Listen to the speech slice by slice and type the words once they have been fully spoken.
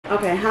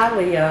Okay, hi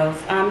Leos.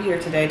 I'm here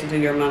today to do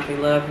your monthly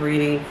love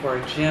reading for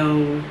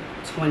June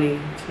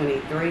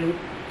 2023.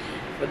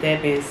 With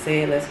that being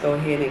said, let's go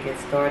ahead and get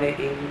started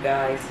in you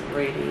guys'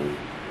 reading.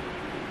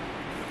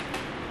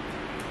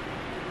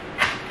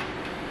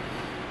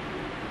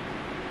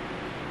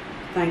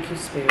 Thank you,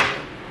 Spirit,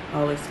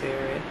 Holy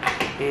Spirit,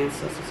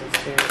 ancestors and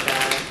Spirit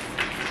guides.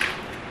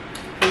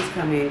 Please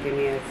come in and give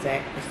me an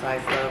exact,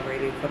 precise love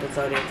reading for the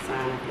zodiac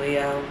sign of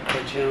Leo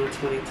for June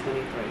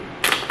 2023.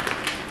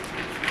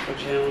 For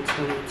June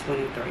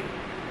 2023.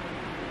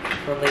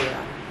 For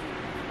Leo.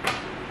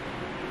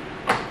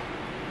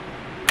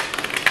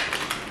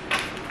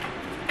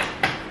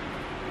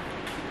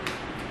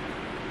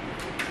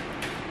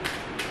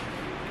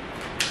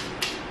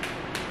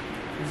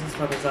 This is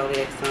for the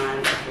zodiac sign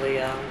of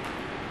Leo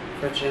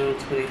for June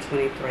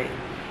 2023.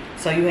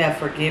 So you have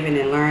forgiven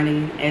and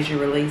learning as you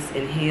release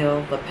and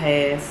heal the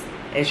past.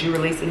 As you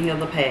release and heal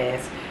the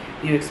past,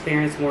 you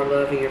experience more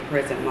love in your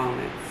present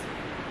moments.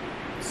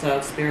 So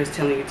Spirit's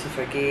telling you to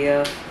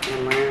forgive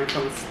and learn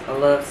from a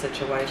love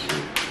situation.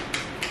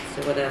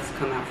 See what else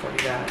come out for you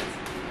guys.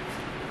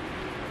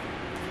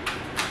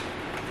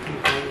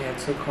 Okay, you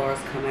have two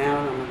cards come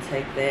out. I'm going to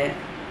take that.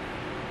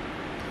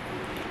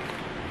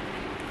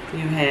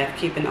 You have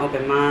keep an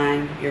open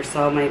mind. Your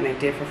soulmate may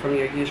differ from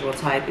your usual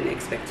type and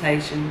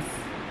expectations.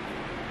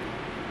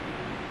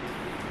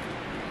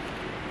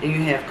 And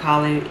you have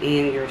calling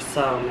in your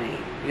soulmate.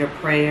 Your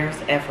prayers,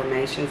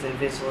 affirmations, and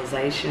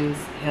visualizations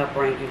help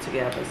bring you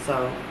together.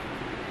 So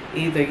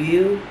either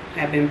you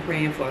have been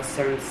praying for a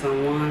certain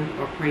someone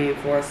or praying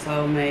for a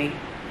soulmate,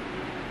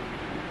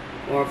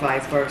 or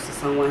vice versa.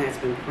 Someone has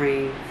been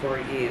praying for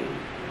you.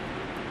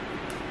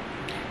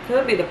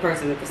 Could be the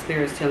person that the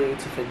Spirit is telling you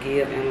to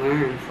forgive and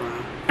learn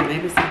from.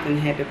 Maybe something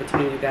happened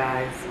between you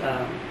guys,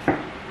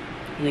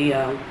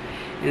 Leo,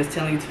 and it's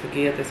telling you to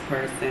forgive this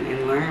person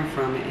and learn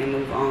from it and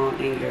move on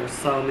in your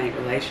soulmate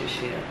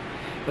relationship.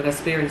 Because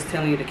Spirit is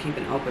telling you to keep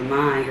an open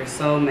mind. Your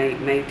soulmate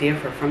may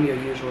differ from your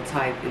usual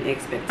type and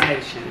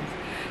expectations.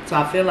 So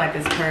I feel like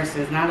this person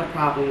is not a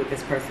problem with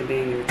this person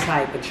being your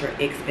type, but your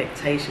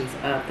expectations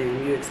of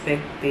them. You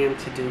expect them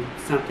to do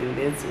something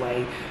this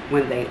way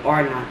when they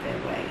are not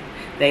that way.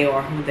 They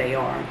are who they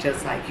are,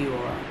 just like you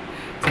are.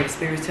 So the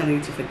Spirit is telling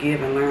you to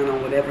forgive and learn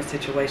on whatever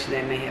situation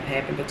that may have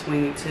happened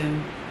between you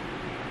two.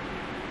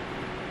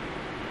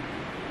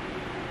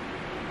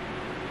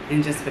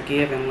 And just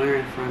forgive and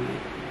learn from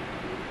it.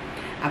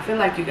 I feel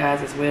like you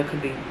guys as well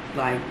could be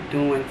like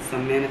doing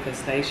some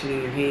manifestation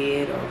in your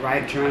head, or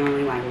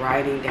journaling, like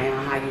writing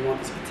down how you want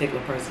this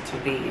particular person to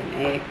be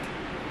and act,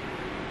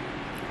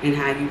 and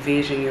how you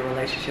vision your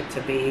relationship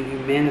to be, and you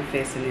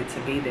manifesting it to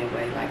be that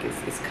way. Like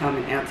it's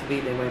coming out to be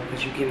that way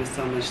because you're giving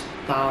so much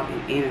thought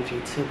and energy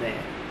to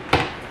that.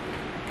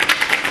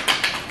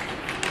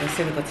 Let's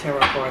see what the tarot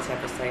cards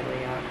have to say,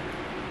 Leo.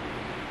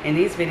 In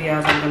these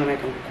videos, I'm going to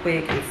make them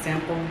quick and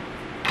simple.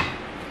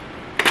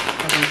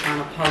 I'm trying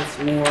to post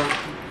more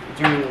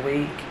during the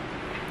week.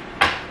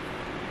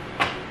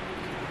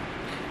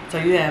 So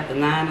you have the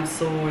Nine of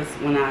Swords.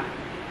 When I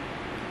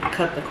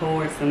cut the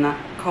cords, the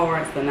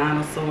Nine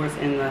of Swords,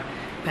 and the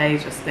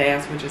Page of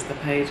Staffs, which is the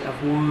Page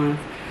of Wands.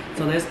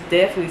 So there's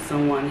definitely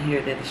someone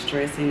here that is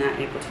stressing, not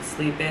able to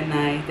sleep at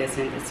night, that's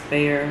in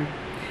despair,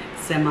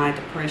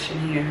 semi-depression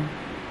here,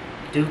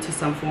 due to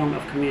some form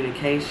of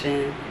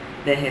communication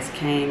that has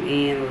came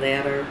in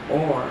later,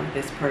 or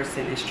this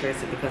person is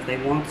stressing because they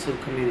want to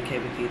communicate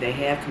with you. They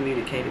have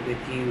communicated with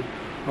you,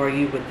 or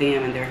you with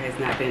them, and there has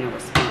not been a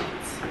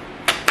response.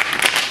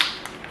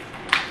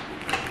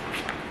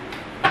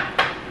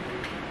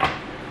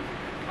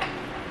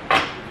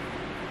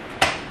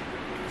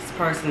 This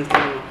person is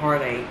dealing with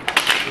heartache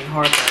and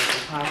heartbreak,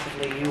 and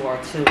possibly you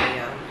are too,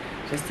 Leo.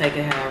 Just take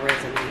it how it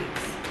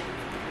resonates.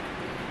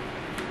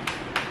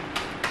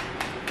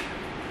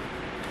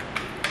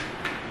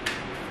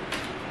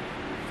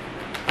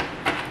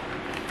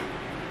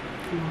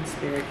 Come on,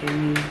 Spirit, give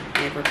me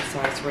a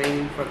precise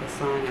reading for the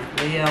sign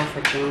of Leo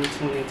for June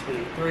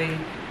 2023.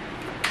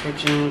 For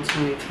June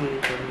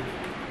 2023.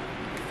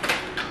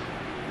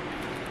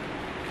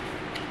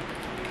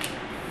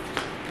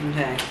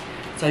 Okay,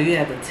 so you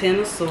have the Ten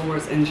of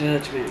Swords and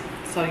Judgment.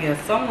 So yeah,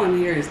 someone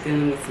here is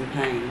dealing with some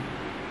pain.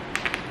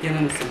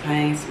 Dealing with some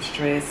pain, some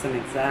stress, some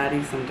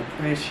anxiety, some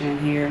depression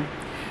here.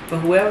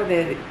 But whoever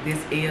that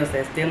this is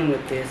that's dealing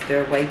with this,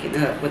 they're waking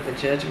up with the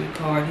Judgment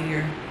card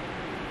here.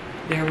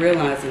 They're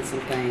realizing some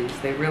things.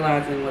 They're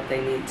realizing what they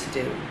need to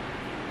do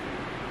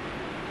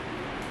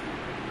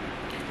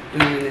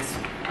during this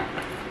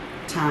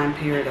time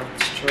period of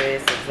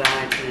stress,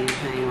 anxiety, and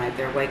pain. Like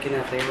they're waking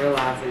up. They're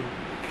realizing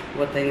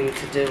what they need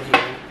to do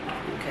here.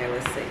 Okay,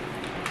 let's see.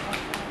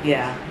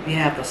 Yeah, you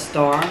have the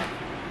Star.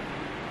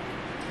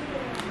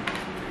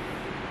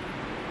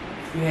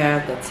 You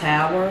have the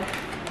Tower.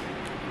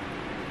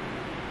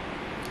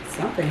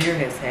 Something here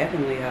has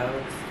happened,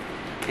 Leos.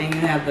 And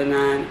you have the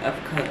Nine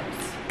of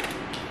Cups.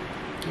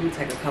 Let me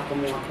take a couple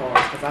more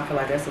cards because I feel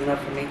like that's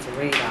enough for me to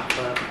read off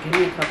of. Give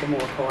me a couple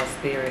more cards,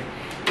 Spirit,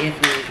 if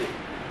needed.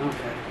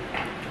 Okay.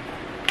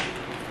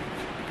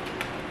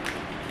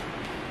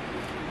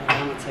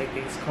 going to take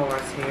these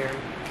cards here.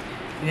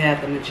 You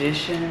have the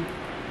Magician,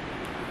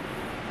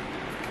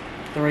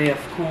 Three of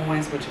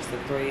Coins, which is the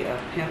Three of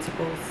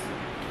Pentacles,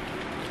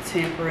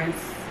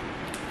 Temperance,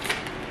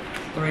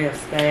 Three of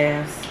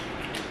Staffs,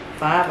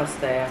 Five of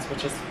Staffs,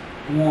 which is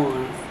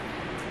Wands,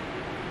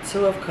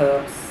 Two of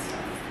Cups,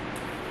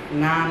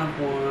 Nine of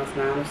Wands,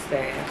 Nine of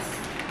Staffs,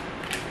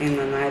 and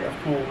the Knight of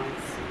Coins.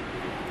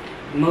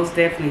 Most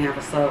definitely have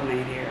a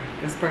soulmate here.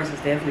 This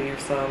person's definitely your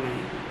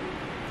soulmate.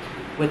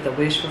 With the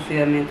wish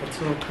fulfillment, the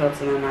Two of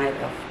Cups, and the Knight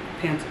of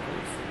Pentacles.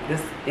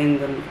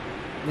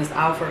 This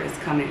offer is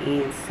coming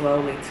in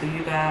slowly to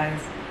you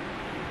guys,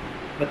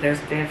 but there's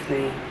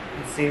definitely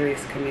a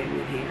serious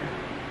commitment here.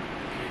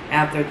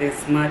 After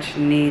this much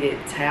needed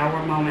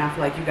Tower moment, I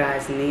feel like you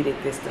guys needed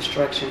this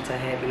destruction to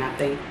happen.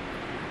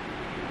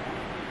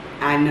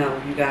 I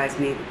know you guys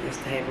needed this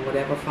to happen.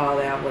 Whatever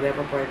fallout,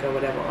 whatever breakup,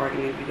 whatever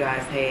argument you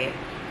guys had,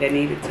 that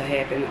needed to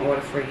happen in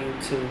order for you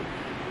to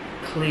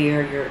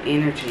clear your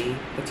energy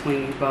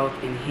between you both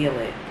and heal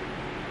it.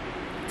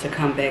 To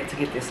come back to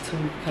get this Two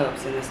of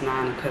Cups and this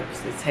Nine of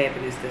Cups. This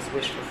happiness, this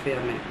wish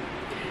fulfillment.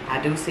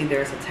 I do see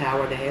there's a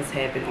Tower that has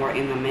happened or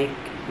in the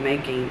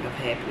making of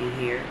happening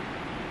here,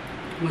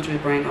 which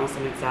would bring on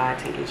some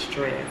anxiety and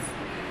stress.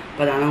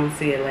 But I don't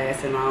see it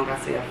lasting long. I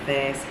see a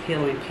fast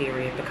healing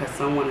period because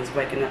someone is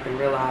waking up and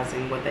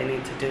realizing what they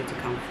need to do to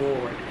come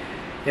forward.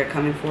 They're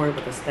coming forward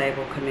with a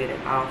stable, committed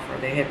offer.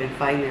 They have been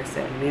fighting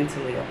themselves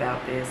mentally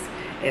about this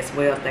as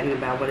well, thinking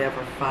about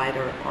whatever fight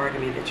or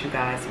argument that you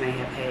guys may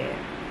have had.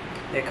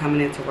 They're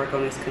coming in to work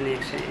on this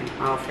connection and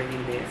offer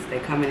you this. They're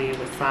coming in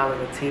with solid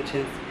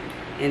intentions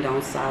and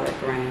on solid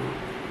ground.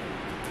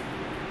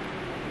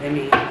 Let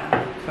me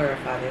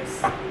clarify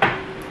this.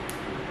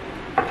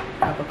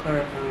 Couple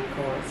clarifying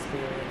cards,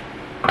 Spirit.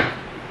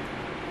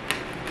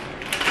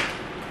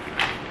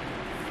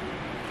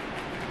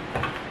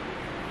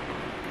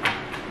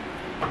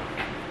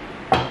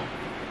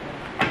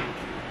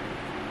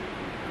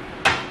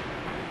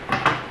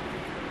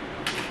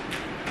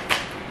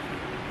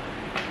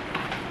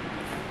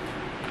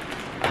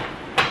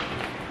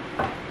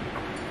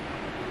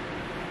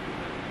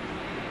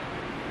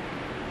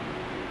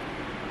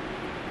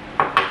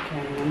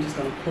 I'm just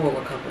going to pull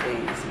a couple of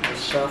these. I'm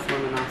just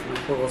shuffling and I'm going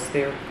to pull.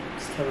 Spirit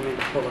is telling me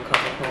to pull a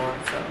couple of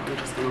cards, so I'm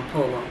just going to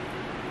pull them.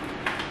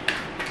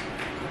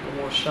 A couple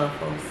more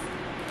shuffles.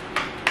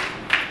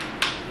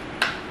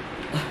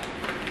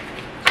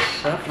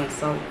 Shuffling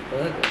so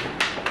ugly.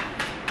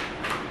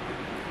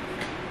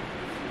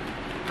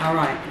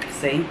 Alright,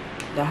 see?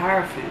 The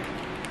Hierophant.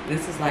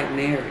 This is like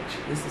marriage.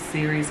 This is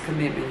serious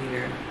commitment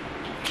here.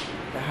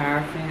 The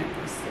Hierophant,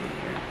 let's see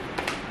here.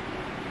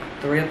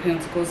 Three of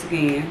Pentacles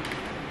again.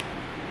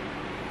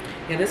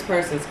 Yeah, this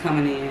person is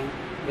coming in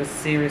with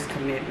serious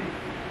commitment.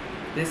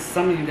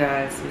 Some of you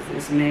guys,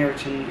 is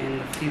marriage in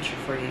the future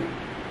for you.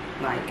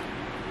 Like,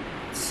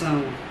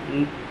 soon.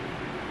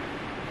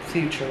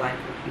 Future, like,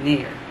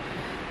 near.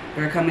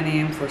 They're coming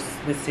in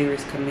with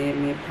serious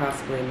commitment,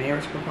 possibly a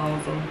marriage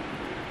proposal.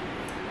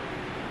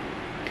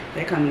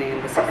 They're coming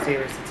in with some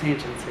serious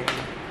intentions here.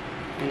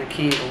 And the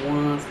King of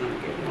Wands, let me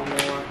get one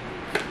more.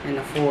 And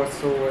the Four of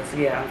Swords,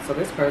 yeah. So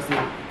this person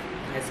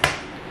has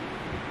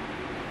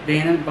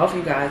both of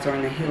you guys are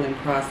in the healing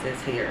process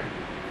here.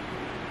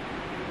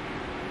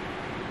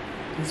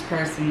 This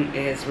person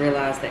has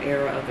realized the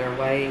error of their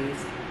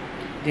ways,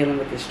 dealing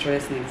with the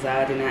stress and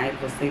anxiety, not able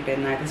to sleep at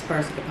night. This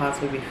person could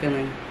possibly be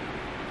feeling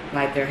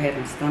like they're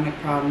having stomach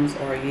problems,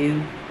 or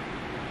you.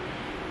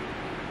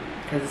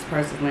 Because this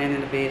person's laying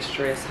in the bed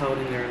stressed,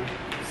 holding their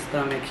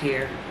stomach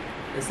here.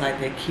 It's like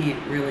they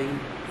can't really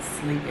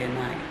sleep at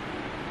night.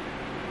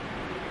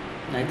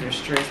 Like they're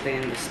stressed,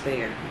 they're in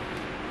despair.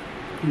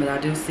 But I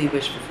do see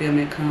wish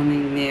fulfillment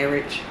coming,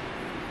 marriage,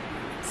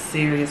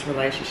 serious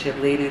relationship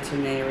leading to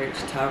marriage,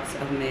 talks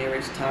of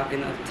marriage,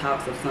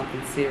 talks of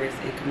something serious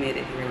and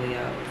committed here,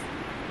 Leos.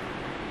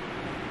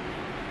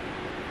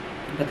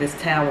 But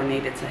this Tower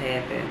needed to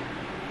happen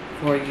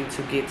for you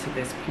to get to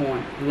this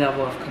point,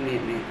 level of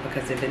commitment.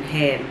 Because if it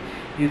hadn't,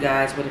 you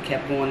guys would have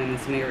kept going in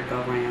this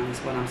merry-go-round, is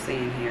what I'm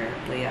seeing here,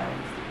 Leos.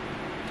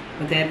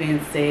 With that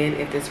being said,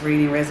 if this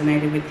reading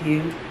resonated with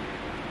you,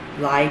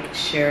 like,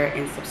 share,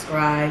 and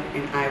subscribe,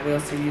 and I will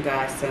see you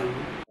guys soon.